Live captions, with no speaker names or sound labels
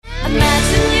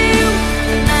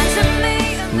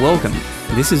Welcome.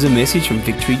 This is a message from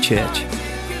Victory Church.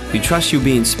 We trust you'll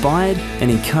be inspired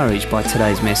and encouraged by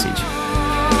today's message.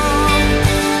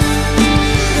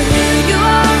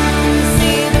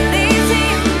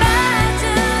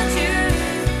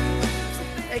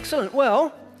 Excellent.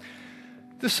 Well,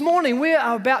 this morning we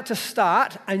are about to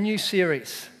start a new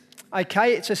series.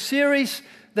 Okay, it's a series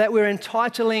that we're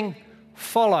entitling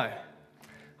Follow.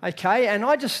 Okay, and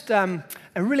I just am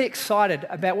really excited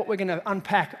about what we're going to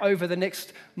unpack over the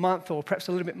next month, or perhaps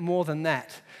a little bit more than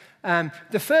that.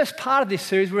 The first part of this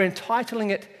series, we're entitling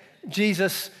it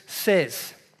Jesus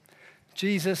Says.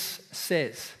 Jesus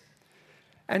Says.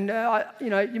 And,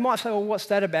 you might say, well, what's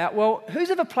that about? Well, who's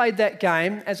ever played that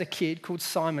game as a kid called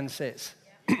Simon Says?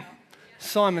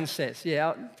 Simon Says,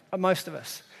 yeah, most of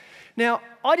us. Now,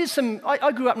 I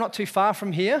grew up not too far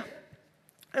from here,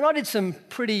 and I did some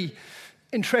pretty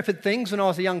intrepid things when I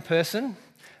was a young person.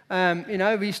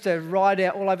 We used to ride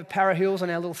out all over Para Hills on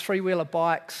our little three-wheeler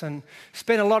bikes and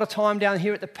spend a lot of time down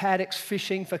here at the paddocks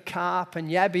fishing for carp and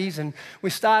yabbies. And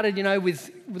we started,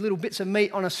 with little bits of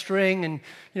meat on a string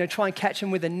and, try and catch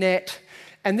them with a net.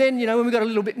 And then, when we got a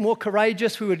little bit more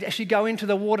courageous, we would actually go into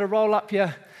the water, roll up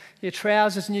your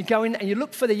trousers, and you'd go in and you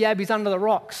look for the yabbies under the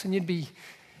rocks, and you'd be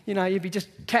just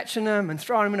catching them and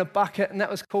throwing them in a bucket, and that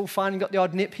was cool fun. You got the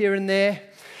odd nip here and there.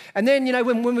 And then,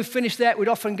 when we finished that, we'd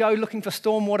often go looking for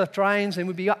stormwater drains, and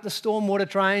we'd be up the stormwater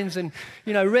drains and,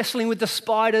 wrestling with the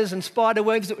spiders and spider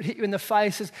webs that would hit you in the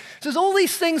faces. So there's all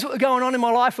these things that were going on in my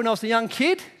life when I was a young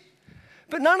kid,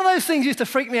 but none of those things used to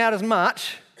freak me out as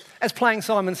much as playing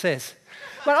Simon Says.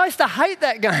 But I used to hate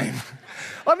that game.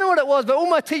 I don't know what it was, but all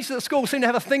my teachers at school seemed to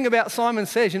have a thing about Simon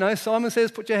Says. Simon says,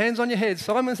 put your hands on your head.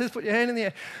 Simon says, put your hand in the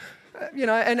air.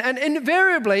 And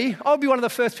invariably, I'll be one of the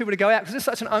first people to go out because it's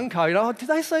such an unco. Did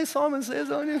they say Simon Says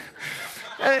on you?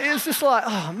 It's just like,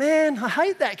 oh man, I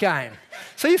hate that game.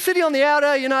 So you're sitting on the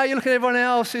outer, you look at everyone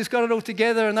else who's got it all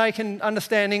together and they can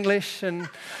understand English and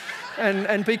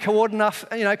be coordinated enough,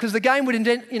 because the game would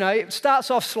it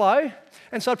starts off slow,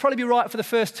 and so I'd probably be right for the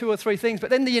first two or three things, but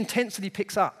then the intensity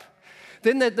picks up.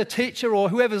 Then the teacher or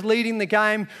whoever's leading the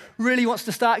game really wants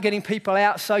to start getting people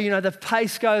out. So, the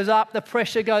pace goes up, the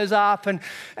pressure goes up, and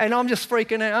I'm just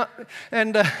freaking out.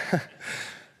 And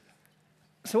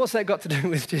so what's that got to do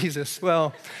with Jesus?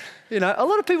 Well, a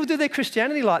lot of people do their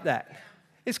Christianity like that.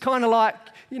 It's kind of like,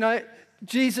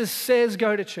 Jesus says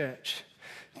go to church.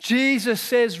 Jesus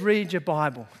says read your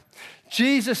Bible.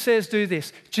 Jesus says do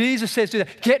this. Jesus says do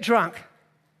that. Get drunk.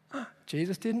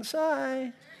 Jesus didn't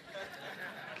say.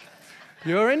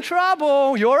 You're in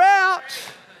trouble. You're out.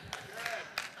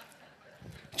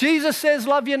 Jesus says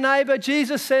love your neighbor.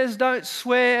 Jesus says don't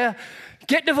swear.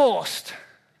 Get divorced.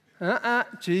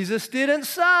 Jesus didn't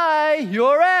say.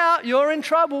 You're out. You're in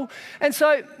trouble. And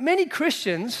so many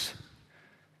Christians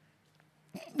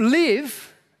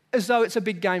live as though it's a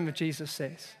big game of Jesus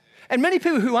Says. And many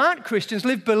people who aren't Christians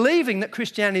live believing that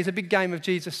Christianity is a big game of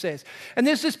Jesus Says. And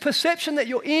there's this perception that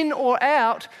you're in or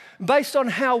out based on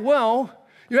how well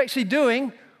you're actually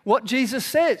doing what Jesus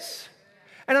says.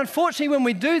 And unfortunately, when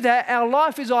we do that, our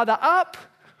life is either up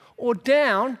or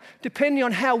down, depending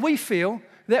on how we feel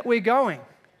that we're going.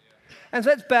 And so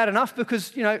that's bad enough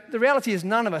because, the reality is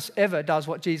none of us ever does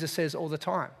what Jesus says all the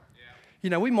time.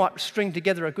 We might string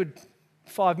together a good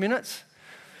 5 minutes,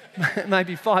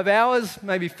 maybe 5 hours,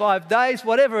 maybe 5 days,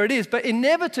 whatever it is. But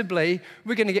inevitably,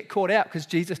 we're going to get caught out because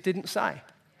Jesus didn't say.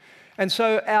 And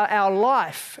so our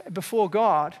life before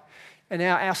God and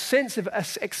our sense of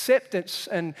acceptance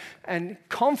and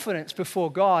confidence before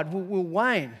God will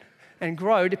wane and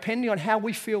grow depending on how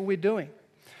we feel we're doing.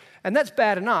 And that's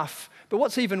bad enough. But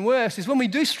what's even worse is when we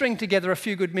do string together a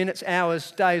few good minutes,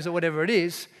 hours, days, or whatever it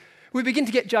is, we begin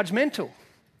to get judgmental.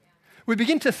 We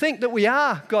begin to think that we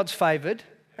are God's favored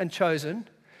and chosen.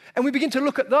 And we begin to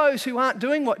look at those who aren't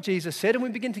doing what Jesus said, and we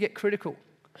begin to get critical.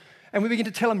 And we begin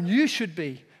to tell them, you should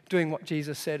be doing what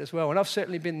Jesus said as well. And I've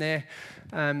certainly been there,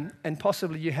 and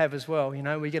possibly you have as well.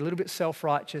 We get a little bit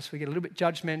self-righteous, we get a little bit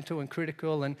judgmental and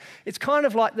critical, and it's kind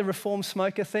of like the reformed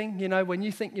smoker thing. When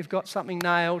you think you've got something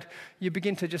nailed, you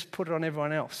begin to just put it on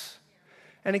everyone else.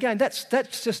 And again, that's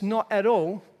just not at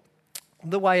all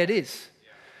the way it is.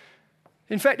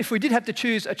 In fact, if we did have to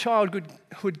choose a childhood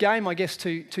game, I guess,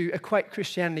 to equate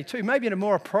Christianity to, maybe a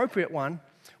more appropriate one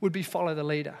would be follow the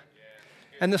leader.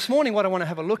 And this morning, what I want to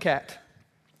have a look at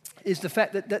is the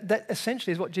fact that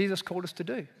essentially is what Jesus called us to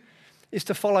do, is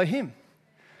to follow him.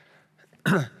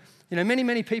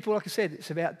 Many people, like I said,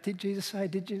 it's about, did Jesus say,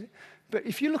 did Jesus? But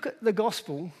if you look at the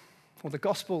gospel, or the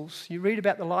Gospels, you read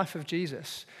about the life of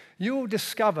Jesus, you'll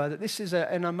discover that this is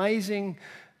an amazing,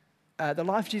 the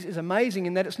life of Jesus is amazing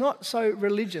in that it's not so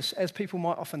religious as people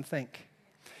might often think.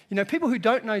 You know, people who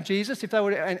don't know Jesus, if they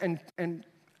were and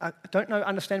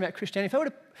understand about Christianity, if they were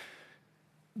to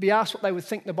be asked what they would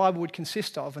think the Bible would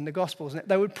consist of and the Gospels,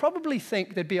 they would probably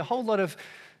think there'd be a whole lot of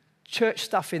church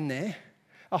stuff in there,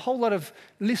 a whole lot of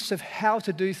lists of how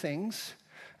to do things.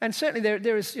 And certainly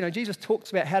there is, you know, Jesus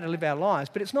talks about how to live our lives,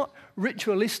 but it's not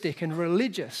ritualistic and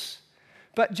religious.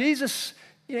 But Jesus,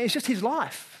 you know, it's just his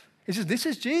life. It's just, this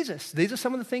is Jesus. These are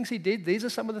some of the things he did. These are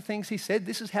some of the things he said.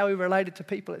 This is how he related to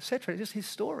people, etc. It's just his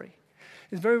story.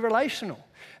 It's very relational.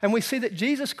 And we see that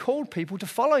Jesus called people to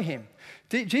follow him.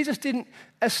 Jesus didn't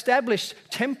establish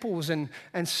temples and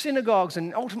synagogues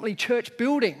and ultimately church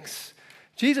buildings.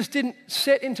 Jesus didn't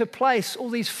set into place all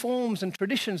these forms and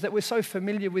traditions that we're so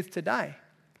familiar with today.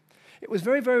 It was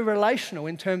very, very relational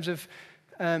in terms of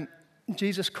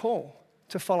Jesus' call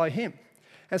to follow him.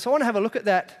 And so I want to have a look at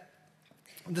that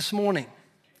this morning.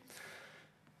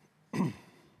 You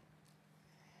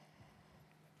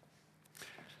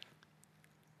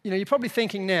know, you're probably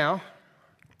thinking now,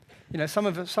 you know, some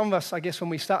of us, I guess, when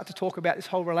we start to talk about this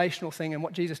whole relational thing and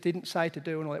what Jesus didn't say to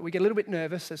do and all that, we get a little bit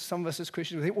nervous, as some of us as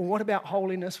Christians, we think, well, what about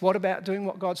holiness? What about doing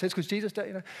what God says? Because Jesus,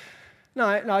 you know. No,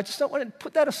 I just don't want to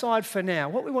put that aside for now.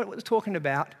 What we're talking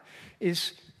about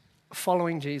is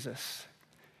following Jesus.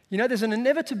 You know, there's an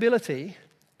inevitability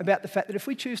about the fact that if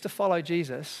we choose to follow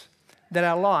Jesus, that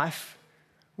our life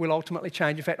will ultimately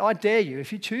change. In fact, I dare you,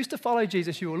 if you choose to follow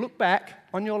Jesus, you will look back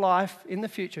on your life in the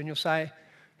future and you'll say,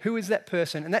 who is that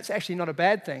person? And that's actually not a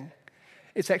bad thing.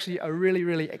 It's actually a really,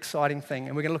 really exciting thing.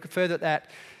 And we're going to look further at that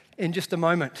in just a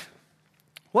moment.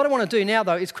 What I want to do now,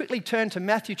 though, is quickly turn to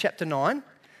Matthew chapter 9.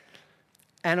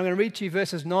 And I'm going to read to you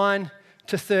verses 9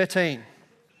 to 13.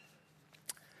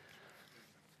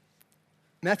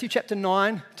 Matthew chapter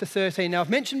 9 to 13. Now, I've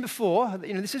mentioned before that,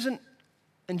 you know, this isn't,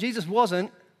 and Jesus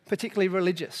wasn't particularly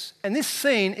religious. And this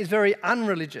scene is very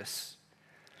unreligious.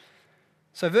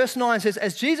 So verse 9 says,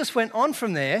 as Jesus went on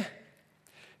from there,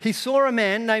 he saw a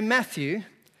man named Matthew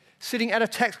sitting at a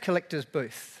tax collector's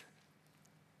booth.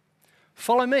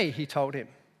 Follow me, he told him.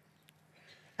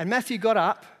 And Matthew got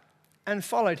up and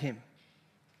followed him.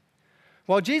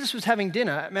 While Jesus was having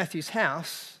dinner at Matthew's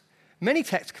house, many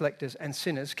tax collectors and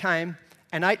sinners came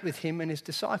and ate with him and his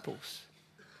disciples.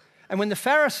 And when the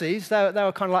Pharisees, they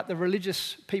were kind of like the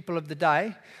religious people of the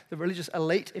day, the religious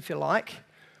elite, if you like,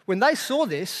 when they saw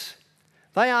this,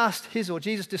 they asked his or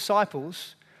Jesus'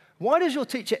 disciples, why does your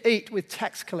teacher eat with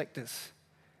tax collectors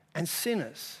and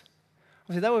sinners?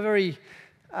 Obviously, they were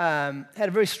had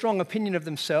a very strong opinion of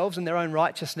themselves and their own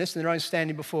righteousness and their own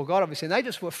standing before God, obviously. And they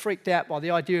just were freaked out by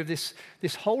the idea of this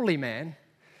holy man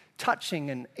touching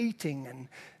and eating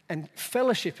and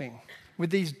fellowshipping with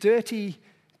these dirty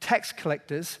tax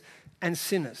collectors and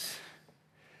sinners.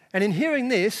 And in hearing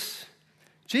this,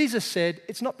 Jesus said,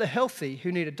 it's not the healthy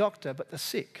who need a doctor, but the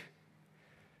sick.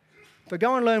 But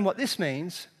go and learn what this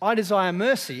means. I desire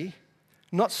mercy,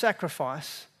 not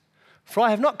sacrifice, for I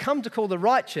have not come to call the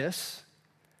righteous,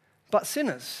 but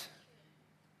sinners.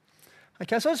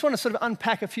 Okay, so I just want to sort of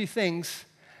unpack a few things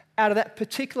out of that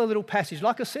particular little passage.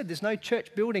 Like I said, there's no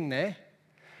church building there.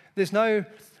 There's no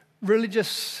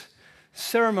religious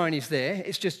ceremonies there.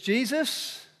 It's just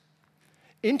Jesus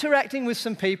interacting with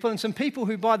some people, and some people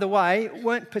who, by the way,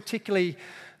 weren't particularly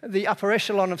the upper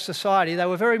echelon of society. They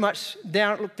were very much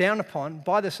looked down upon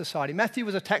by the society. Matthew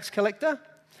was a tax collector,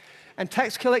 and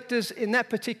tax collectors in that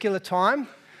particular time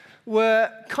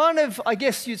were kind of, I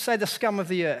guess you'd say, the scum of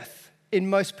the earth in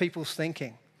most people's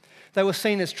thinking. They were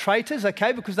seen as traitors,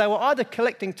 okay, because they were either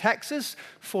collecting taxes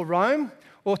for Rome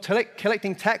or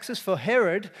collecting taxes for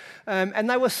Herod, and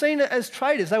they were seen as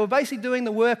traitors. They were basically doing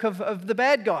the work of the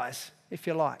bad guys, if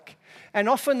you like. And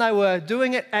often they were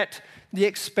doing it at the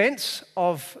expense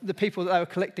of the people that they were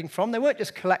collecting from. They weren't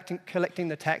just collecting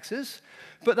the taxes,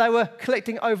 but they were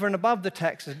collecting over and above the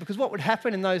taxes. Because what would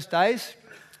happen in those days,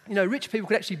 you know, rich people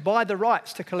could actually buy the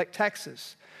rights to collect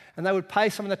taxes. And they would pay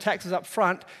some of the taxes up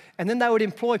front, and then they would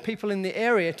employ people in the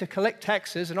area to collect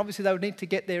taxes, and obviously they would need to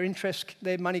get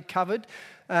their money covered.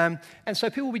 And so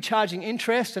people would be charging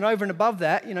interest, and over and above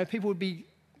that, you know, people would be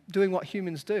doing what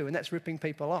humans do, and that's ripping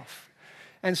people off.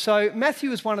 And so Matthew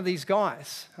was one of these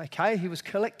guys, okay? He was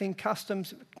collecting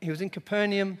customs. He was in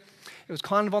Capernaum. It was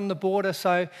kind of on the border.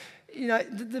 So, you know,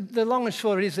 the long and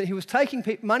short of it is that he was taking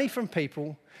money from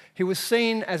people. He was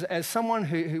seen as someone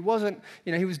who wasn't,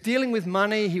 you know, he was dealing with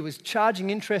money. He was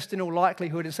charging interest in all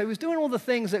likelihood. And so he was doing all the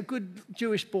things that good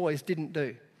Jewish boys didn't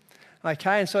do,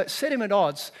 okay? And so it set him at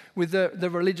odds with the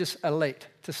religious elite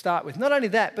to start with. Not only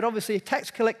that, but obviously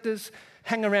tax collectors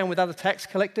hang around with other tax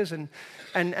collectors, and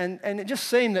it just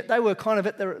seemed that they were kind of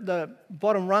at the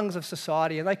bottom rungs of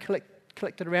society, and they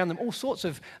collected around them all sorts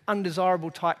of undesirable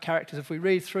type characters. If we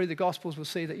read through the Gospels, we'll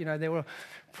see that, there were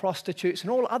prostitutes and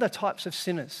all other types of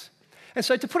sinners. And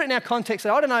so to put it in our context,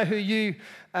 I don't know who you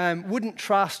wouldn't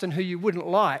trust and who you wouldn't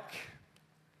like.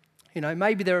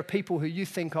 Maybe there are people who you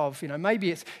think of, maybe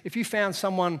it's if you found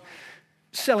someone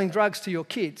selling drugs to your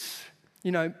kids,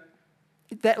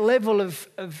 that level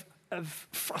of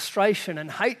frustration and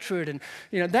hatred, and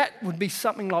that would be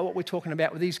something like what we're talking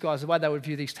about with these guys, the way they would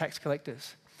view these tax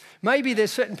collectors. Maybe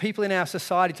there's certain people in our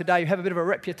society today who have a bit of a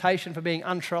reputation for being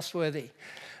untrustworthy.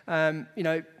 At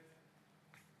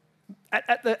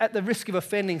the risk of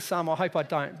offending some, I hope I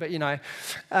don't, but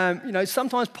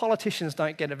sometimes politicians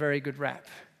don't get a very good rap.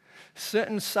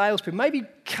 Certain salespeople, maybe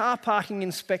car parking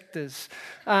inspectors,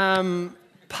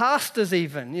 pastors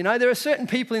even. There are certain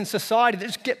people in society that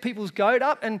just get people's goat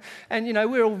up, and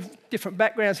we're all different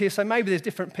backgrounds here, so maybe there's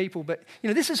different people, but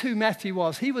this is who Matthew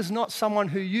was. He was not someone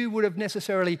who you would have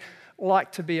necessarily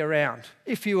liked to be around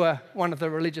if you were one of the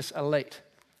religious elite,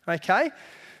 okay?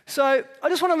 So I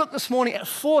just want to look this morning at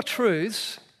 4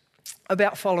 truths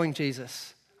about following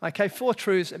Jesus, okay? 4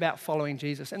 truths about following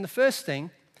Jesus. And the first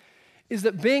thing is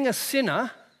that being a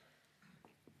sinner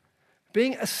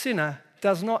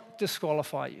does not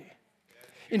disqualify you.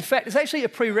 In fact, it's actually a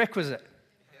prerequisite.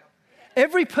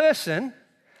 Every person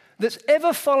that's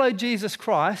ever followed Jesus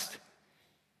Christ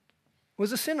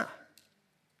was a sinner.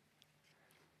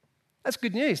 That's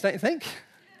good news, don't you think?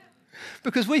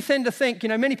 Because we tend to think,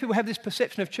 many people have this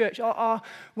perception of church,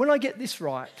 when I get this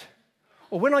right,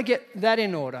 or when I get that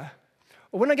in order,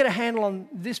 or when I get a handle on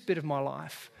this bit of my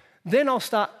life, then I'll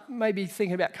start maybe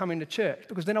thinking about coming to church,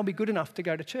 because then I'll be good enough to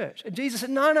go to church. And Jesus said,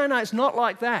 no, it's not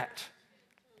like that.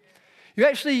 You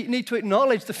actually need to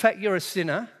acknowledge the fact you're a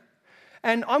sinner,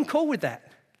 and I'm cool with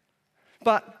that.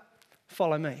 But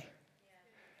follow me.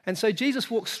 And so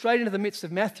Jesus walks straight into the midst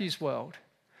of Matthew's world,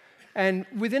 and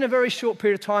within a very short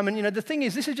period of time, and the thing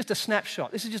is, this is just a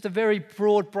snapshot. This is just a very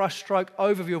broad brushstroke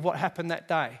overview of what happened that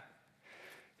day.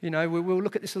 We'll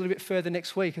look at this a little bit further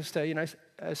next week as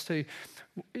to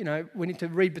we need to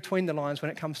read between the lines when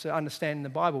it comes to understanding the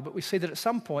Bible. But we see that at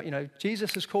some point,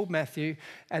 Jesus has called Matthew,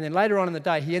 and then later on in the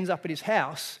day, he ends up at his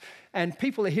house, and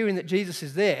people are hearing that Jesus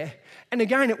is there. And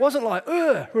again, it wasn't like,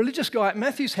 religious guy at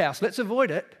Matthew's house, let's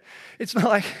avoid it. It's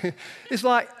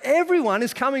like everyone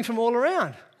is coming from all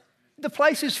around. The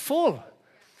place is full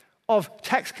of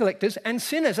tax collectors and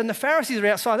sinners, and the Pharisees are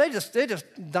outside. They're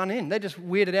just done in. They're just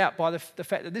weirded out by the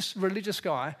fact that this religious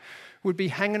guy would be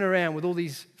hanging around with all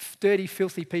these dirty,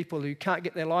 filthy people who can't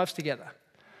get their lives together.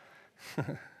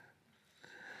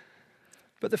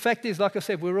 But the fact is, like I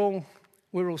said, we're all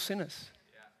sinners.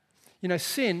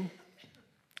 Sin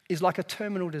is like a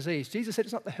terminal disease. Jesus said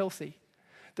it's not the healthy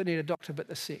that need a doctor, but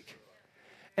the sick.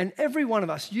 And every one of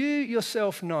us, you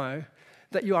yourself know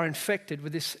that you are infected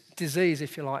with this disease,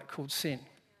 if you like, called sin.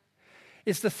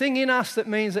 It's the thing in us that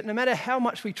means that no matter how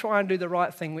much we try and do the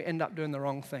right thing, we end up doing the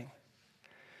wrong thing.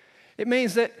 It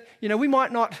means that, we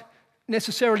might not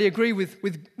necessarily agree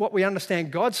with what we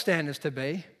understand God's standards to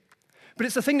be, but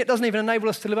it's the thing that doesn't even enable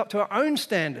us to live up to our own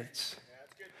standards.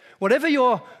 Whatever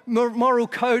your moral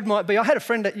code might be. I had a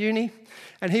friend at uni,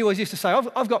 and he always used to say,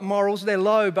 I've got morals, they're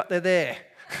low, but they're there.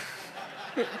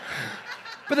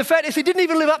 But the fact is, he didn't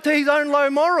even live up to his own low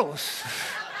morals.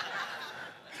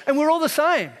 And we're all the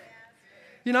same.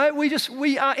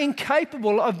 We are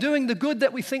incapable of doing the good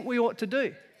that we think we ought to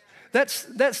do. That's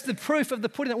the proof of the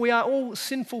pudding, that we are all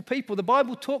sinful people. The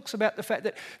Bible talks about the fact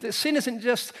that sin isn't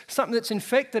just something that's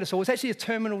infected us all. It's actually a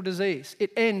terminal disease.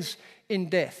 It ends in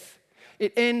death.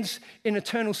 It ends in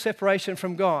eternal separation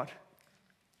from God.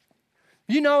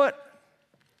 You know it,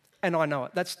 and I know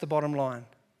it. That's the bottom line.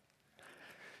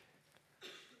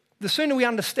 The sooner we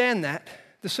understand that,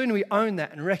 the sooner we own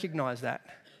that and recognize that,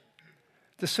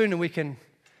 the sooner we can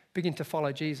begin to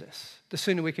follow Jesus. The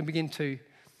sooner we can begin to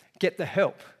get the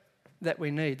help that we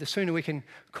need. The sooner we can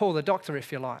call the doctor,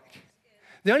 if you like.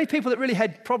 The only people that really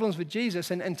had problems with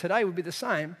Jesus, and today would be the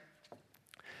same,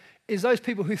 is those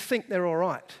people who think they're all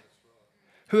right,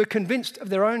 who are convinced of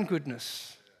their own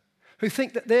goodness, who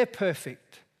think that they're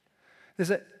perfect. There's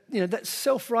that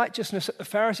self-righteousness that the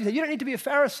Pharisees had. You don't need to be a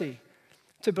Pharisee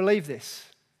to believe this.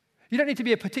 You don't need to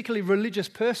be a particularly religious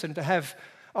person to have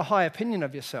a high opinion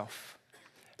of yourself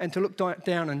and to look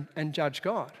down and judge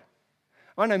God.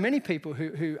 I know many people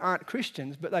who aren't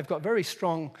Christians, but they've got very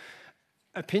strong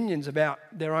opinions about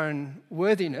their own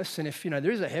worthiness, and if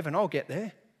there is a heaven, I'll get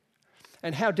there.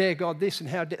 And how dare God this, and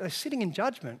how dare... They're sitting in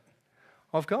judgment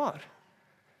of God.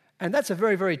 And that's a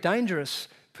very, very dangerous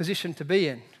position to be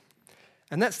in.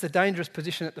 And that's the dangerous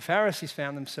position that the Pharisees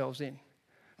found themselves in.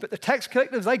 But the tax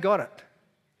collectors, they got it.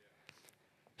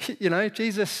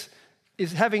 Jesus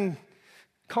is having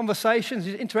conversations,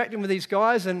 he's interacting with these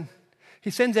guys, and he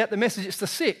sends out the message, it's the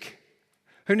sick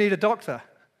who need a doctor.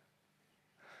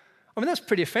 I mean, that's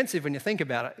pretty offensive when you think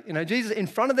about it. Jesus, in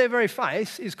front of their very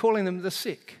face, is calling them the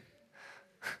sick.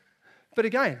 But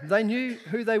again, they knew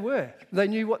who they were. They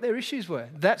knew what their issues were.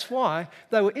 That's why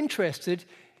they were interested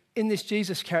in this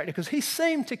Jesus character, because he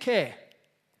seemed to care.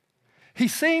 He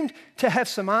seemed to have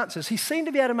some answers. He seemed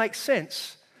to be able to make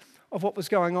sense of what was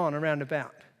going on around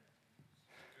about.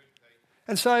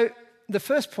 And so the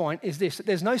first point is this, that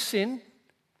there's no sin,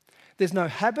 there's no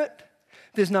habit,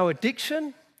 there's no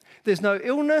addiction, there's no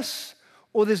illness,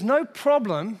 or there's no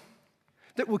problem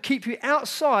that will keep you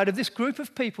outside of this group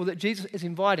of people that Jesus is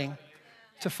inviting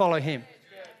to follow him.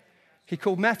 He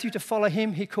called Matthew to follow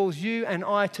him. He calls you and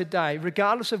I today,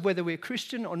 regardless of whether we're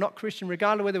Christian or not Christian,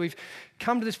 regardless of whether we've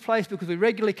come to this place because we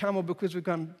regularly come or because we've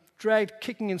gone dragged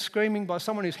kicking and screaming by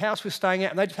someone whose house we're staying at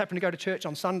and they just happen to go to church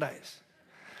on Sundays.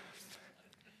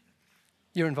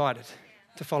 You're invited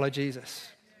to follow Jesus.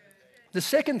 The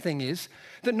second thing is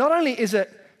that not only is it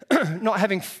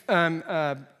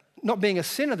not being a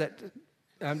sinner that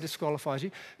disqualifies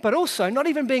you, but also not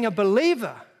even being a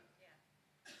believer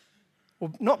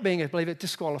or not being a believer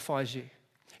disqualifies you.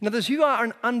 In other words, you are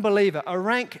an unbeliever, a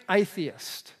rank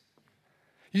atheist.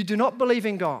 You do not believe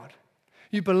in God.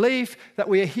 You believe that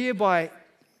we are here by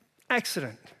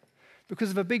accident because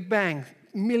of a big bang,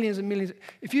 millions and millions.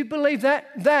 If you believe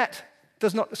that, that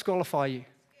does not disqualify you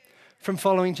from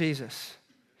following Jesus.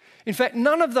 In fact,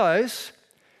 none of those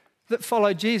that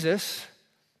followed Jesus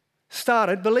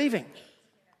started believing.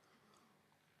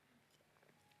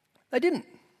 They didn't.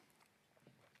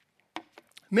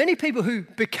 Many people who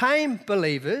became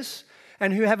believers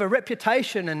and who have a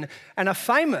reputation and are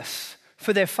famous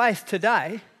for their faith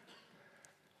today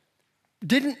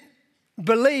didn't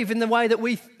believe in the way that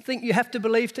we think you have to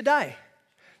believe today.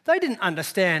 They didn't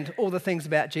understand all the things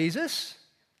about Jesus.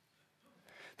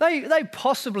 They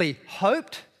possibly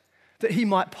hoped that he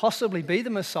might possibly be the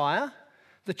Messiah,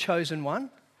 the chosen one,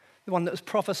 the one that was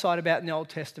prophesied about in the Old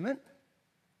Testament.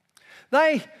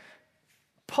 They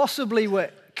possibly were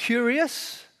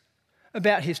curious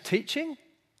about his teaching.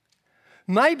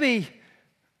 Maybe,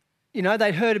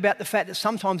 they'd heard about the fact that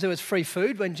sometimes there was free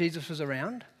food when Jesus was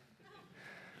around.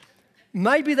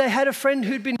 Maybe they had a friend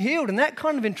who'd been healed and that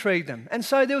kind of intrigued them. And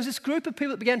so there was this group of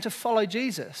people that began to follow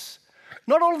Jesus.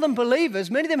 Not all of them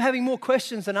believers, many of them having more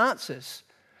questions than answers.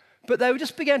 But they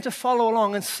just began to follow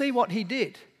along and see what he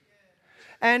did.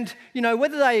 And,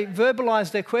 whether they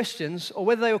verbalized their questions or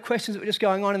whether they were questions that were just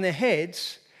going on in their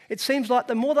heads, it seems like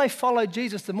the more they followed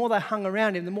Jesus, the more they hung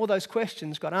around him, the more those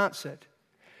questions got answered.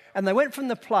 And they went from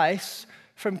the place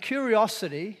from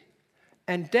curiosity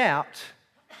and doubt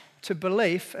to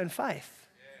belief and faith.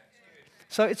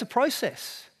 So it's a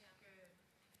process.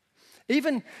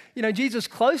 Even, Jesus'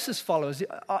 closest followers,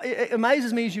 it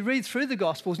amazes me as you read through the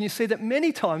Gospels and you see that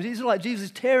many times it's like Jesus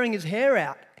is tearing his hair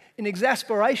out in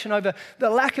exasperation over the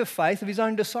lack of faith of his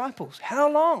own disciples.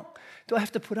 How long do I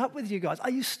have to put up with you guys? Are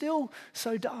you still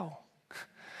so dull?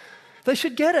 They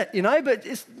should get it,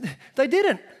 but they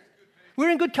didn't. We're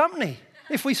in good company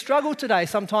if we struggle today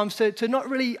sometimes to not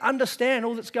really understand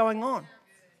all that's going on.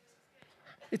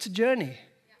 It's a journey.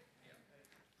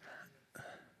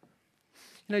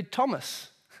 Thomas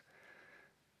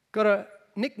got a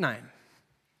nickname,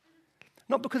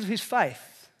 not because of his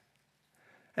faith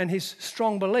and his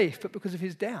strong belief, but because of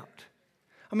his doubt.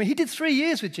 I mean, he did 3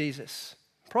 years with Jesus,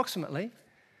 approximately,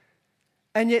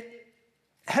 and yet,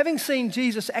 having seen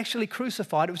Jesus actually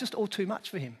crucified, it was just all too much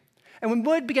for him. And when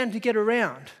word began to get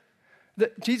around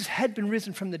that Jesus had been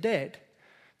risen from the dead,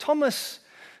 Thomas,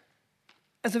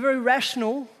 as a very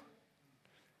rational,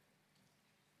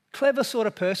 clever sort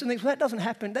of person, thinks, well, that doesn't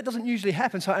happen. That doesn't usually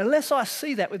happen. So unless I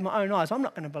see that with my own eyes, I'm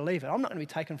not going to believe it. I'm not going to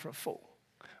be taken for a fool.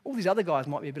 All these other guys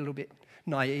might be a little bit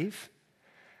naive,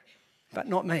 but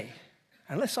not me.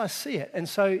 Unless I see it. And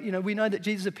so, we know that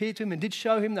Jesus appeared to him and did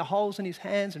show him the holes in his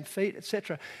hands and feet,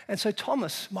 etc. And so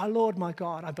Thomas, my Lord, my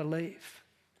God, I believe.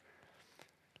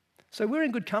 So we're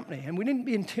in good company, and we needn't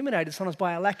be intimidated sometimes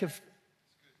by our lack of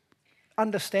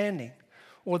understanding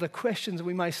or the questions that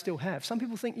we may still have. Some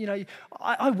people think,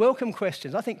 I welcome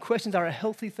questions. I think questions are a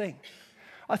healthy thing.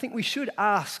 I think we should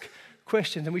ask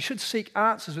questions and we should seek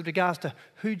answers with regards to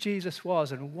who Jesus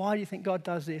was and why do you think God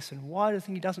does this and why do you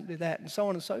think he doesn't do that and so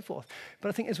on and so forth. But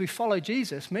I think as we follow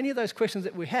Jesus, many of those questions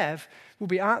that we have will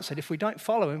be answered. If we don't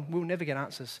follow him, we'll never get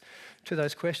answers to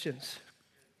those questions.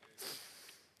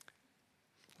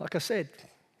 Like I said,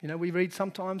 we read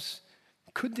sometimes,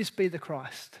 could this be the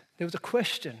Christ? There was a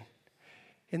question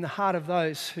in the heart of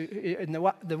those who, in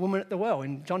the woman at the well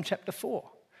in John chapter 4.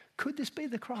 could this be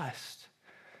the Christ?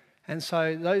 And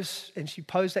she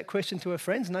posed that question to her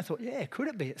friends, and they thought, yeah, could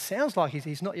it be? It sounds like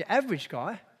he's not your average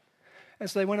guy. And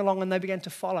so they went along and they began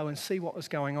to follow and see what was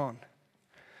going on.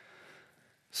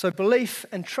 So belief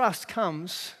and trust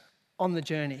comes on the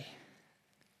journey.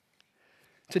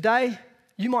 Today,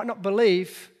 you might not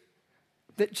believe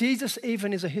that Jesus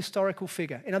even is a historical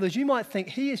figure. In other words, you might think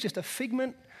he is just a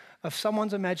figment of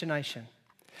someone's imagination.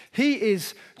 He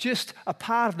is just a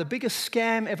part of the biggest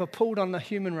scam ever pulled on the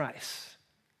human race.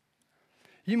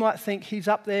 You might think he's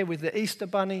up there with the Easter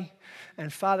Bunny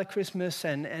and Father Christmas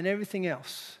and everything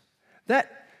else.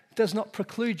 That does not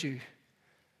preclude you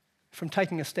from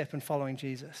taking a step and following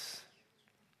Jesus.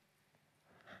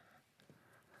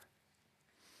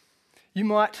 You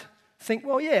might think,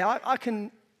 well, yeah,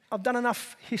 I've done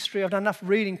enough history, I've done enough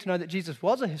reading to know that Jesus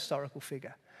was a historical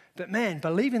figure. But man,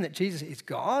 believing that Jesus is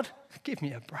God, give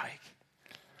me a break.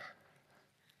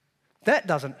 That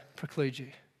doesn't preclude you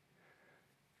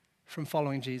from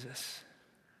following Jesus.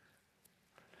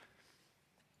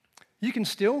 You can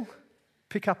still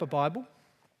pick up a Bible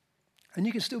and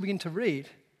you can still begin to read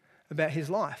about his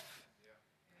life.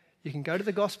 You can go to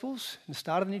the Gospels and the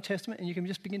start of the New Testament and you can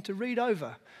just begin to read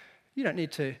over. You don't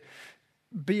need to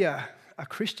be a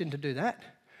Christian to do that.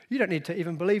 You don't need to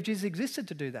even believe Jesus existed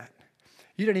to do that.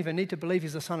 You don't even need to believe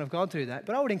he's the Son of God to do that.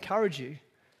 But I would encourage you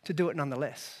to do it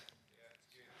nonetheless.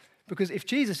 Because if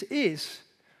Jesus is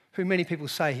who many people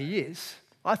say he is,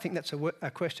 I think that's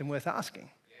a question worth asking.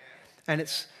 And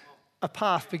it's a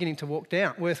path worth beginning to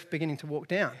walk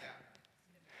down.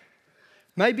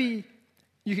 Maybe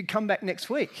you could come back next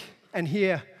week and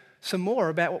hear some more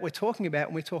about what we're talking about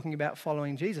when we're talking about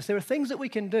following Jesus. There are things that we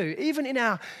can do, even in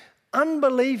our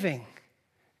unbelieving,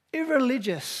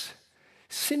 irreligious,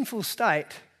 sinful state,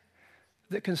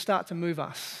 that can start to move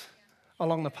us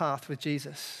along the path with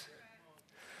Jesus.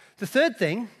 The third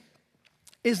thing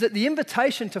is that the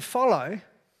invitation to follow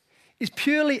is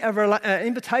purely an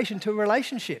invitation to a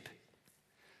relationship.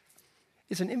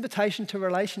 It's an invitation to a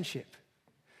relationship.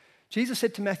 Jesus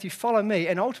said to Matthew, follow me,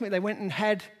 and ultimately they went and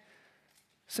had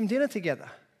some dinner together.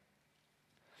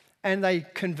 And they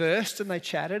conversed and they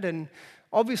chatted, and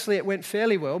obviously it went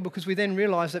fairly well because we then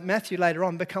realize that Matthew later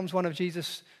on becomes one of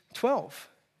Jesus' 12.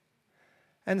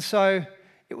 And so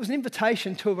it was an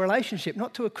invitation to a relationship,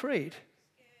 not to a creed,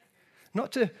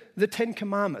 not to the 10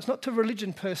 Commandments, not to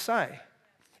religion per se.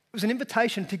 It was an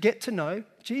invitation to get to know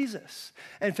Jesus.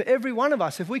 And for every one of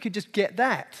us, if we could just get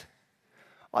that,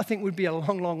 I think we'd be a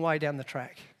long, long way down the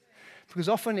track. Because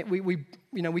often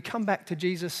we come back to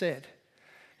Jesus said,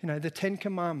 the 10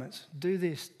 Commandments, do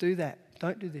this, do that,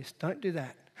 don't do this, don't do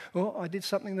that. Or I did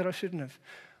something that I shouldn't have.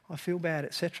 I feel bad,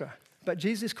 etc. But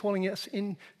Jesus is calling us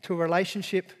into a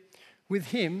relationship with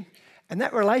him, and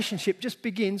that relationship just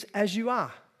begins as you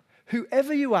are.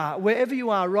 Whoever you are, wherever you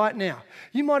are right now.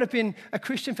 You might have been a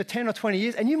Christian for 10 or 20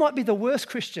 years, and you might be the worst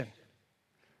Christian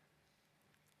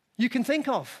you can think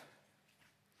of.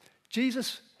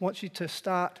 Jesus wants you to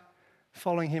start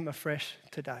following him afresh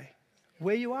today,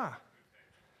 where you are.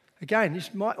 Again,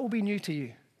 this might all be new to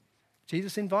you.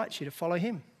 Jesus invites you to follow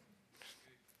him,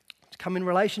 to come in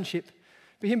relationship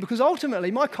with him, because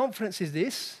ultimately my confidence is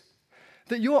this,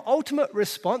 that your ultimate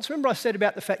response, remember I said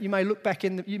about the fact you may look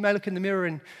in the mirror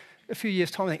in a few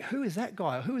years' time and think, who is that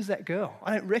guy or who is that girl?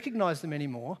 I don't recognize them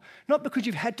anymore. Not because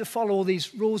you've had to follow all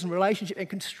these rules and relationship and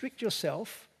constrict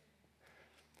yourself,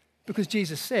 because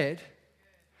Jesus said,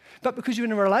 but because you're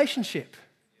in a relationship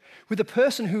with a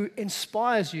person who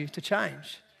inspires you to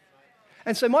change.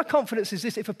 And so my confidence is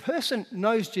this: if a person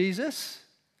knows Jesus,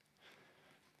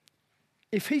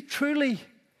 if he truly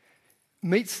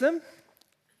meets them,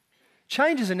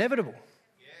 change is inevitable.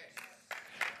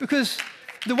 Because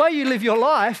the way you live your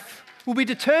life will be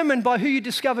determined by who you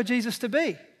discover Jesus to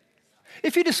be.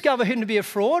 If you discover him to be a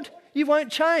fraud, you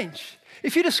won't change.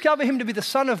 If you discover him to be the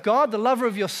Son of God, the lover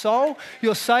of your soul,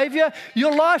 your Savior,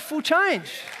 your life will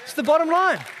change. It's the bottom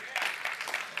line.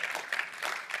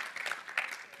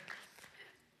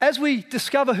 As we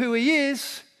discover who he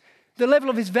is, the level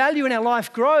of his value in our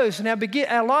life grows, and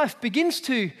our life begins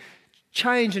to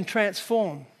change and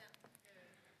transform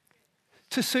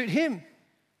to suit him.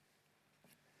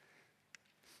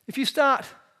 If you start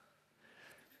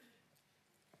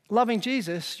loving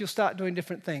Jesus, you'll start doing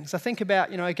different things. I think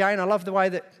about, again, I love the way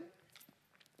that,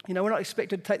 we're not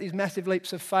expected to take these massive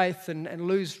leaps of faith and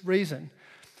lose reason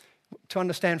to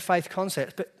understand faith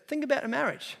concepts. But think about a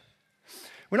marriage.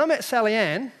 When I met Sally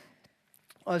Ann,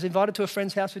 I was invited to a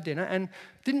friend's house for dinner and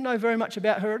didn't know very much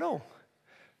about her at all.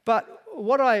 But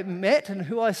what I met and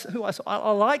who I saw,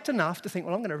 I liked enough to think,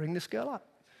 well, I'm going to ring this girl up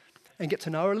and get to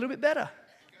know her a little bit better.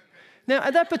 Now,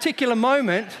 at that particular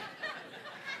moment,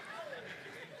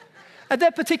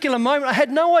 I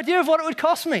had no idea of what it would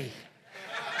cost me.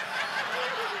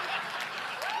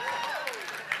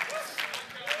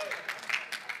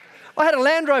 I had a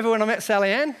Land Rover when I met Sally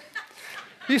Ann.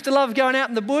 Used to love going out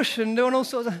in the bush and doing all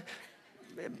sorts of...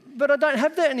 But I don't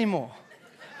have that anymore.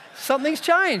 Something's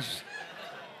changed.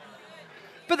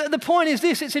 But the point is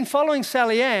this, it's in following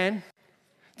Sally Ann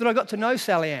that I got to know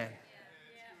Sally Ann.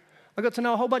 I got to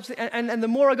know a whole bunch of things, and the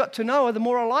more I got to know her, the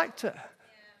more I liked her.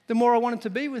 The more I wanted to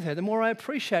be with her, the more I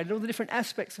appreciated all the different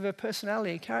aspects of her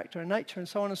personality and character and nature and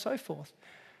so on and so forth.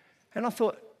 And I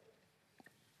thought,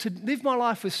 to live my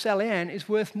life with Sally Ann is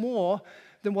worth more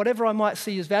than whatever I might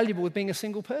see as valuable with being a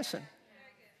single person.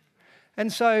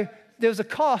 And so there was a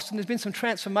cost, and there's been some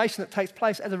transformation that takes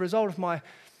place as a result of my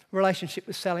relationship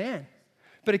with Sally Ann.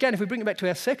 But again, if we bring it back to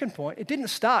our second point, it didn't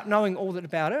start knowing all that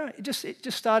about her. It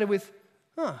just started with,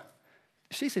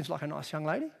 she seems like a nice young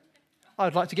lady.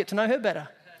 I'd like to get to know her better.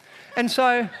 And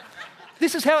so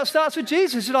this is how it starts with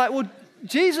Jesus. You're like, well,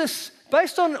 Jesus,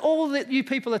 based on all that you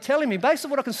people are telling me, based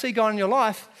on what I can see going on in your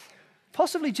life,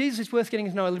 possibly Jesus is worth getting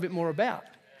to know a little bit more about.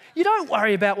 You don't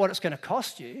worry about what it's going to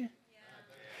cost you.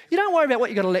 You don't worry about what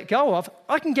you've got to let go of.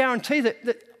 I can guarantee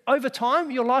that over time,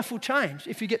 your life will change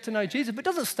if you get to know Jesus. But it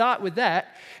doesn't start with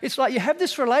that. It's like you have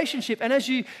this relationship, and as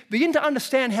you begin to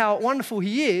understand how wonderful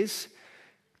he is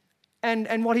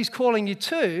and what he's calling you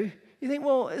to, you think,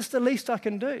 well, it's the least I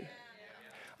can do.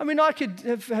 I mean, I could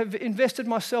have invested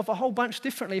myself a whole bunch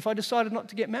differently if I decided not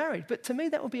to get married. But to me,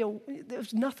 that would be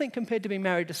there's nothing compared to being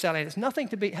married to Sally Ann. It's nothing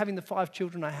to be having the 5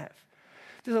 children I have.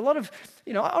 There's a lot of,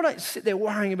 I don't sit there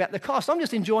worrying about the cost. I'm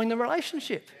just enjoying the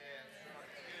relationship.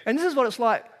 And this is what it's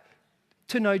like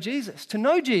to know Jesus. To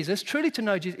know Jesus, truly to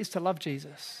know Jesus, is to love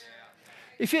Jesus.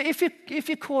 If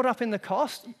you're caught up in the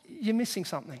cost, you're missing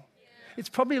something. It's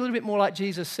probably a little bit more like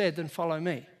Jesus said than follow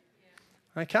me.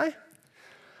 Okay?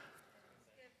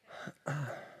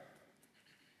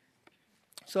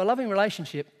 So a loving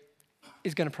relationship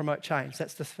is going to promote change.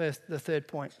 That's the third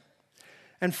point.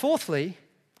 And fourthly,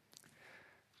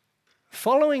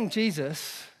 following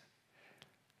Jesus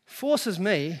forces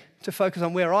me to focus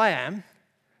on where I am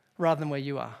rather than where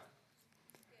you are.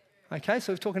 Okay,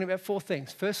 so we're talking about 4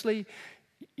 things. Firstly,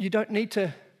 you don't need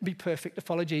to be perfect to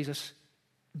follow Jesus.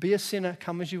 Be a sinner,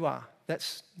 come as you are.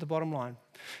 That's the bottom line.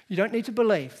 You don't need to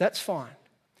believe. That's fine.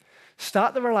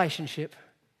 Start the relationship,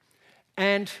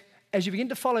 and as you begin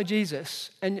to follow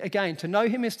Jesus, and again, to know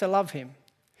him is to love him.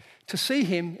 To see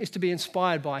him is to be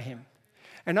inspired by him.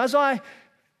 And as I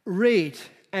read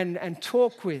and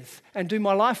talk with and do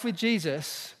my life with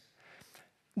Jesus,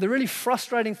 the really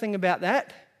frustrating thing about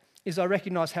that is I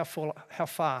recognize how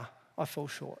far I fall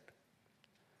short.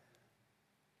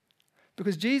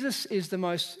 Because Jesus is the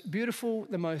most beautiful,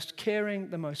 the most caring,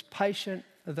 the most patient,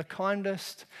 the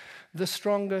kindest, the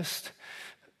strongest,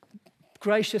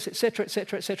 gracious, etc.,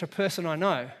 etc., etc. person I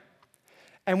know.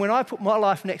 And when I put my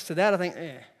life next to that, I think,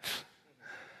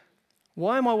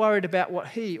 why am I worried about what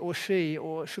he or she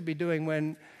or should be doing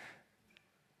when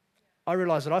I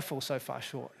realize that I fall so far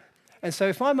short? And so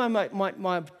if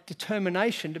my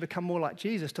determination to become more like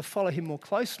Jesus, to follow him more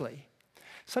closely,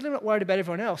 suddenly I'm not worried about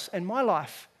everyone else, and my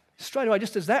life, straight away,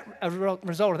 just as that, a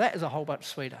result of that, is a whole bunch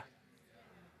sweeter.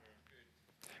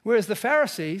 Whereas the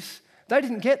Pharisees, they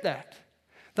didn't get that.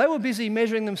 They were busy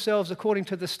measuring themselves according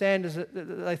to the standards that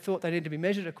they thought they needed to be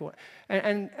measured according.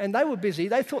 And they were busy.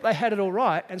 They thought they had it all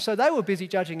right, and so they were busy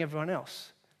judging everyone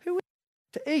else. Who was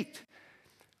to eat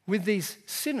with these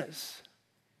sinners,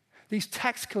 these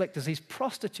tax collectors, these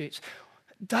prostitutes?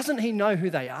 Doesn't he know who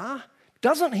they are?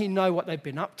 Doesn't he know what they've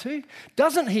been up to?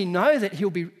 Doesn't he know that he'll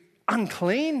be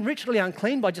unclean, ritually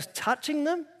unclean, by just touching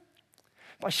them?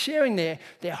 By sharing their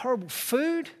horrible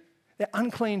food, their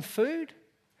unclean food?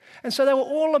 And so they were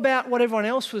all about what everyone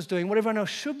else was doing, what everyone else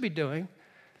should be doing.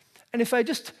 And if they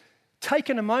just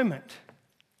taken a moment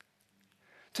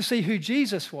to see who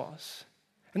Jesus was,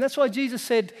 and that's why Jesus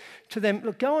said to them,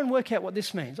 look, go and work out what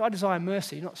this means. I desire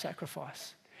mercy, not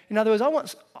sacrifice. In other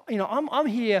words, I'm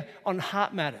here on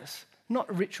heart matters,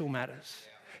 not ritual matters.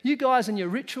 You guys and your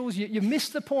rituals, you miss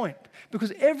the point,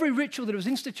 because every ritual that was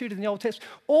instituted in the Old Testament,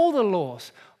 all the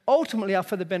laws, ultimately are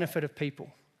for the benefit of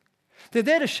people. They're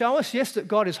there to show us, yes, that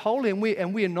God is holy and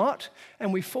we are not,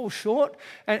 and we fall short,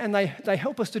 and they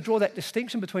help us to draw that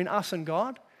distinction between us and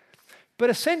God.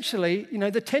 But essentially,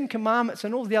 the 10 Commandments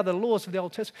and all the other laws of the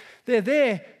Old Testament, they're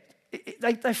there,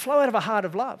 they flow out of a heart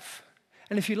of love.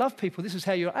 And if you love people, this is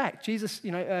how you act. Jesus,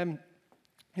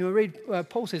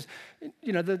 Paul says,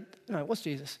 what's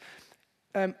Jesus?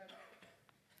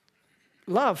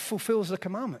 Love fulfills the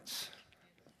commandments.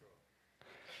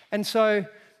 And so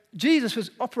Jesus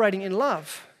was operating in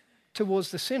love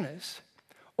towards the sinners.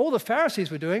 All the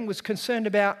Pharisees were doing was concerned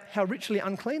about how ritually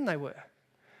unclean they were.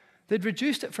 They'd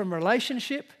reduced it from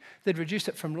relationship, they'd reduced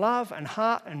it from love and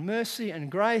heart and mercy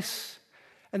and grace,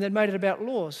 and they'd made it about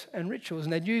laws and rituals.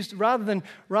 And they'd used, rather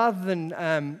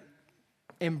than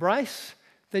embrace,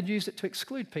 they'd used it to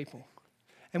exclude people.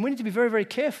 And we need to be very, very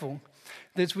careful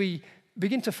that as we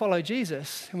begin to follow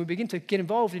Jesus and we begin to get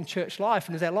involved in church life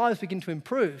and as our lives begin to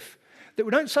improve, that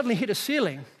we don't suddenly hit a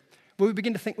ceiling where we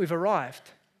begin to think we've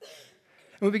arrived.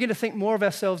 And we begin to think more of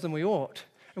ourselves than we ought,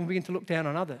 and we begin to look down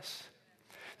on others.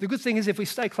 The good thing is if we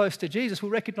stay close to Jesus,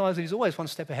 we'll recognize that he's always one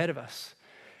step ahead of us.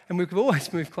 And we can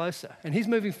always move closer. And he's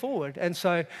moving forward. And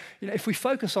so, if we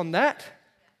focus on that,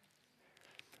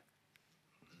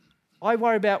 I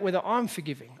worry about whether I'm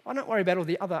forgiving. I don't worry about all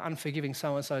the other unforgiving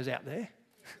so-and-sos out there.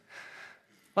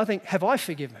 I think, have I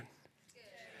forgiven?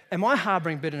 Am I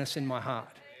harboring bitterness in my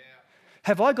heart?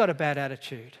 Have I got a bad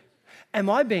attitude? Am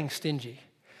I being stingy?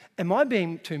 Am I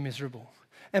being too miserable?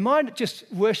 Am I just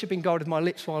worshipping God with my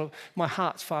lips while my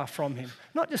heart's far from him?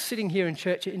 Not just sitting here in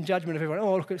church in judgment of everyone.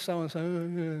 Oh, look at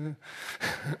so-and-so.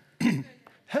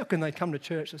 How can they come to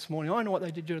church this morning? I know what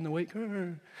they did during the week.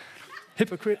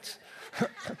 Hypocrites.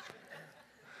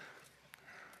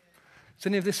 Does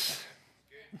any of this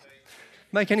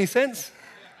make any sense?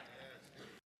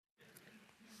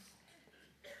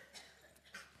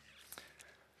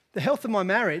 The health of my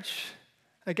marriage,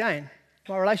 again,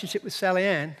 my relationship with Sally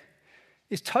Ann,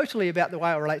 is totally about the way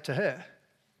I relate to her.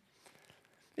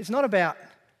 It's not about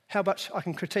how much I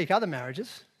can critique other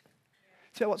marriages.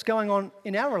 It's about what's going on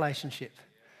in our relationship.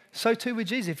 So too with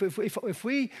Jesus. If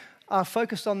we are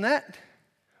focused on that,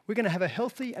 we're going to have a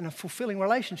healthy and a fulfilling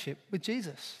relationship with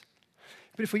Jesus.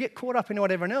 But if we get caught up in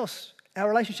what everyone else, our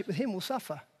relationship with him will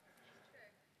suffer.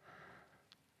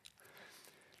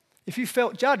 If you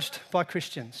felt judged by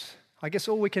Christians, I guess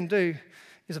all we can do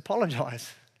is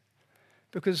apologise,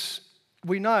 because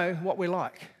we know what we're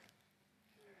like.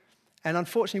 And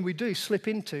unfortunately, we do slip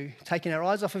into taking our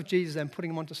eyes off of Jesus and putting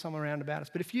them onto someone around about us.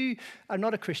 But if you are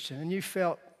not a Christian and you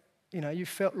felt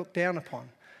looked down upon,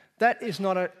 that is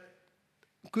not a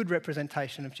good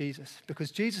representation of Jesus.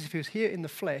 Because Jesus, if he was here in the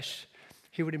flesh,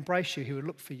 he would embrace you, he would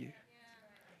look for you.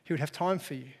 He would have time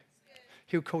for you.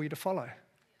 He would call you to follow.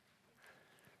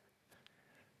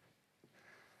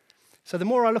 So the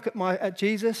more I look at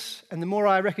Jesus and the more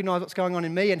I recognise what's going on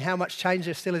in me and how much change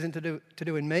there still is to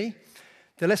do in me,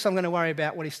 the less I'm going to worry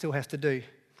about what he still has to do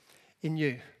in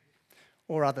you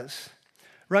or others.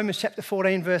 Romans chapter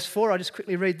 14, verse 4, I'll just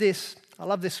quickly read this. I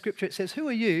love this scripture. It says, "Who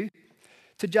are you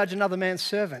to judge another man's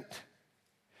servant?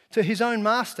 To his own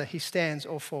master he stands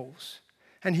or falls,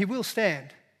 and he will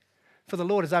stand, for the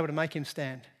Lord is able to make him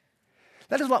stand."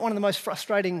 That is like one of the most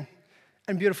frustrating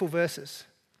and beautiful verses.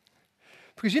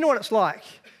 Because you know what it's like.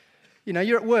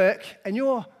 You're at work and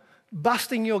you're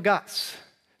busting your guts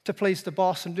to please the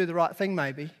boss and do the right thing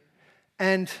maybe.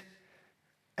 And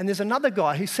there's another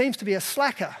guy who seems to be a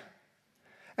slacker.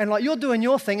 And like you're doing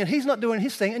your thing and he's not doing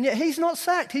his thing, and yet he's not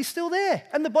sacked, he's still there.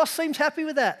 And the boss seems happy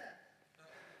with that.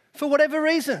 For whatever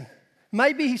reason.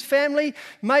 Maybe his family,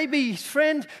 maybe his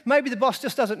friend, maybe the boss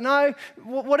just doesn't know.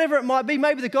 Whatever it might be,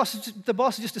 maybe the boss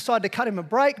has just decided to cut him a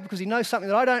break because he knows something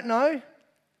that I don't know.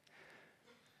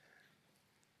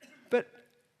 But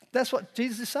that's what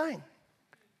Jesus is saying.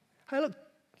 Hey, look,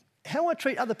 how I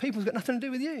treat other people has got nothing to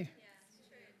do with you.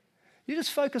 You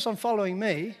just focus on following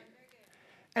me.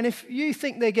 And if you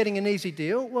think they're getting an easy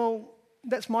deal, well,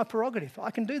 that's my prerogative.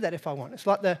 I can do that if I want. It's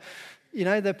like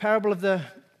the parable of the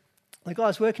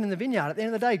guys working in the vineyard. At the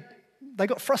end of the day, they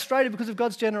got frustrated because of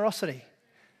God's generosity.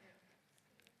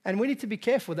 And we need to be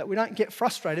careful that we don't get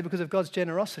frustrated because of God's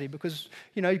generosity, because,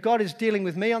 God is dealing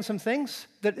with me on some things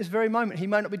that at this very moment he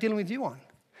may not be dealing with you on.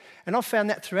 And I've found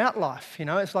that throughout life.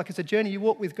 It's like it's a journey you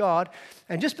walk with God.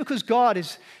 And just because God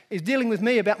is dealing with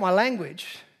me about my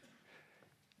language,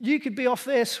 you could be off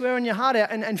there swearing your heart out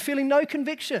and feeling no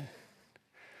conviction.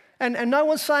 And no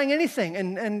one's saying anything.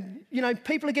 And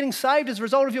people are getting saved as a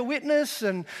result of your witness.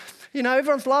 And,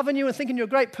 everyone's loving you and thinking you're a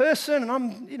great person.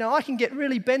 And I can get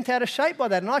really bent out of shape by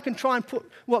that. And I can try and put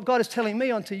what God is telling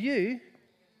me onto you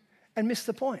and miss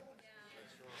the point.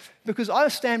 Because I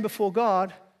stand before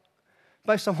God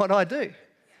based on what I do.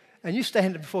 And you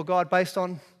stand before God based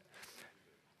on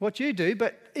what you do.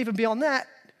 But even beyond that,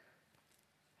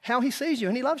 how he sees you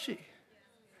and he loves you.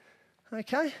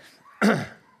 Okay?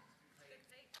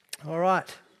 All right.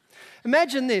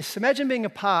 Imagine this. Imagine being a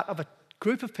part of a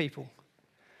group of people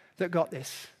that got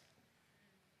this.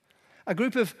 A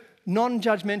group of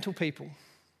non-judgmental people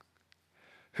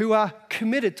who are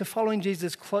committed to following Jesus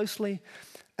as closely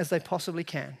as they possibly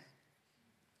can.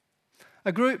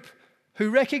 A group who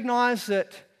recognise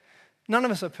that none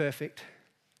of us are perfect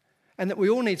and that we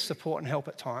all need support and help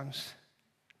at times.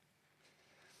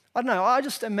 I don't know, I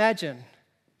just imagine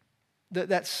that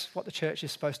that's what the church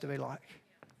is supposed to be like.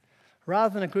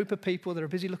 Rather than a group of people that are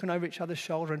busy looking over each other's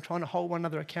shoulder and trying to hold one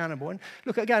another accountable. And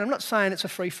look, again, I'm not saying it's a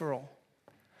free-for-all.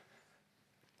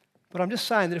 But I'm just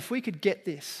saying that if we could get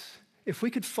this, if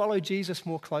we could follow Jesus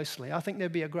more closely, I think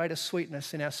there'd be a greater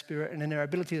sweetness in our spirit and in our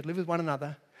ability to live with one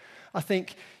another. I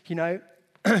think,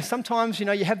 sometimes,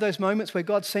 you have those moments where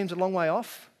God seems a long way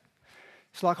off.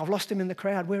 It's like, I've lost him in the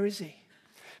crowd, where is he?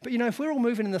 But if we're all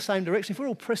moving in the same direction, if we're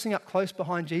all pressing up close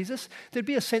behind Jesus, there'd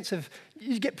be a sense of,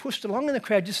 you get pushed along in the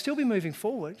crowd, you'd still be moving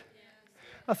forward.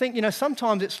 I think,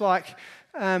 sometimes it's like,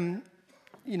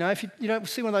 if you don't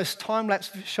see one of those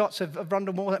time-lapse shots of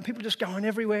Rundle Mall, people just going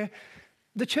everywhere.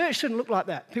 The church shouldn't look like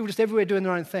that. People just everywhere doing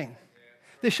their own thing.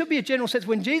 There should be a general sense,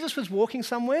 when Jesus was walking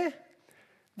somewhere,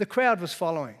 the crowd was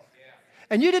following.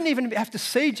 And you didn't even have to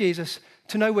see Jesus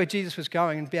to know where Jesus was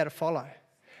going and be able to follow.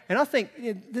 And I think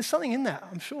there's something in that,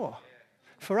 I'm sure,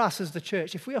 for us as the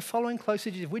church. If we are following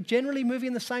closely to Jesus, we're generally moving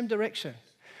in the same direction.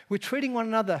 We're treating one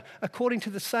another according to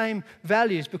the same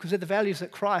values because they're the values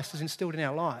that Christ has instilled in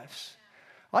our lives.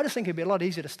 I just think it'd be a lot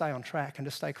easier to stay on track and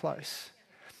to stay close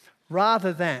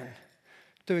rather than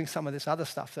doing some of this other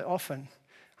stuff that often,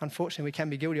 unfortunately, we can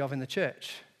be guilty of in the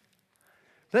church.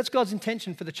 But that's God's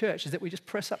intention for the church, is that we just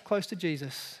press up close to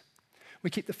Jesus. We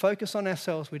keep the focus on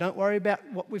ourselves. We don't worry about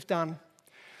what we've done.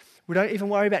 We don't even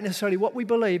worry about necessarily what we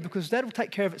believe because that will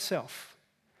take care of itself.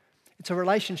 It's a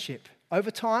relationship.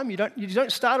 Over time, you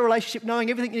don't start a relationship knowing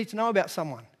everything you need to know about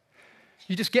someone.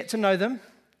 You just get to know them.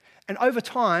 And over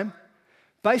time,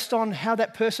 based on how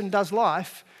that person does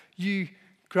life, you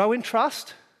grow in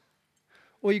trust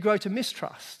or you grow to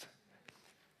mistrust.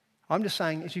 I'm just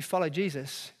saying, as you follow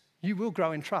Jesus, you will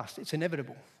grow in trust. It's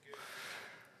inevitable.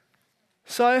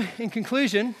 So, in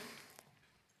conclusion,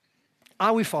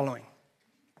 are we following?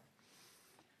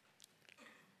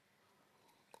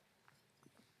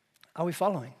 Are we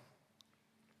following?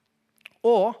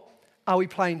 Or are we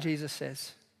playing Jesus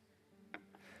says?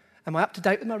 Am I up to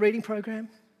date with my reading program?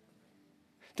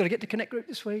 Did I get to Connect Group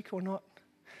this week or not?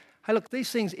 Hey, look,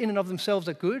 these things in and of themselves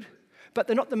are good, but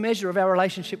they're not the measure of our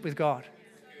relationship with God.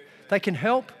 They can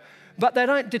help, but they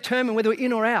don't determine whether we're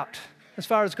in or out as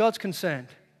far as God's concerned.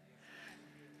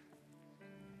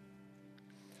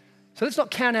 So let's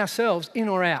not count ourselves in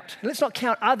or out. And let's not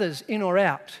count others in or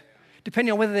out,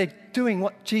 depending on whether they're doing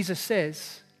what Jesus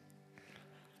says.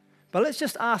 But let's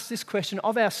just ask this question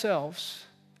of ourselves,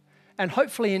 and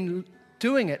hopefully in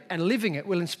doing it and living it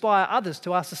will inspire others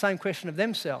to ask the same question of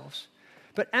themselves.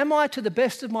 But am I, to the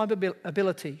best of my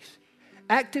abilities,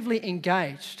 actively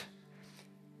engaged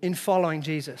in following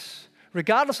Jesus,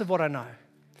 regardless of what I know,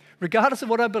 regardless of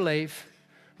what I believe,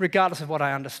 regardless of what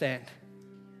I understand?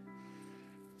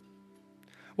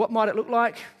 What might it look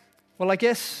like? Well, I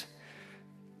guess,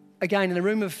 again, in a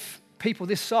room of people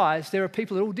this size, there are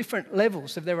people at all different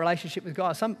levels of their relationship with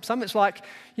God. Some it's like,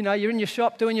 you're in your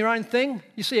shop doing your own thing.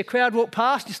 You see a crowd walk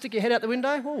past, you stick your head out the window.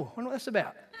 Oh, I wonder what that's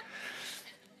about.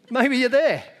 Maybe you're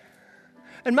there.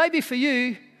 And maybe for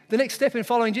you, the next step in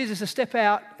following Jesus is to step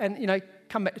out and,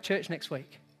 come back to church next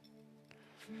week.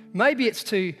 Maybe it's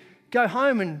to go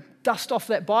home and dust off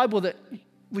that Bible that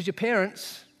was your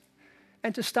parents'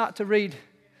 and to start to read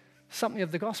something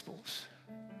of the Gospels.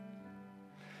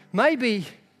 Maybe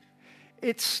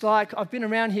it's like I've been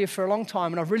around here for a long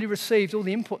time and I've really received all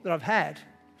the input that I've had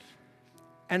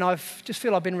and I just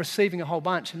feel I've been receiving a whole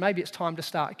bunch and maybe it's time to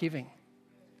start giving.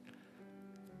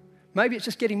 Maybe it's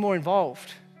just getting more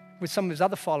involved with some of his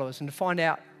other followers and to find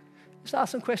out, just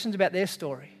ask some questions about their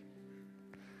story.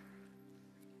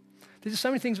 There's just so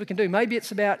many things we can do. Maybe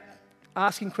it's about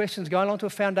asking questions, going along to a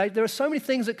foundation. There are so many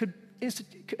things that could be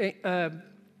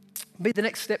the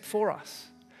next step for us,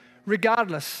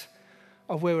 regardless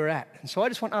of where we're at. And so I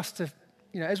just want us to,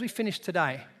 as we finish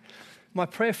today, my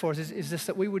prayer for us is this,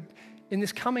 that we would, in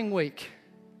this coming week,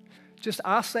 just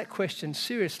ask that question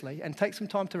seriously and take some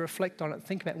time to reflect on it and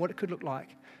think about what it could look like.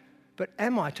 But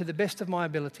am I, to the best of my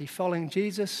ability, following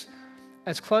Jesus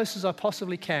as close as I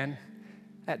possibly can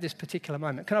at this particular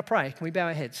moment? Can I pray? Can we bow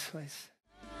our heads, please?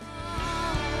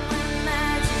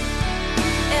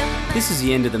 This is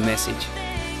the end of the message.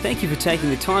 Thank you for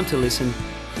taking the time to listen,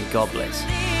 and God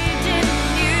bless.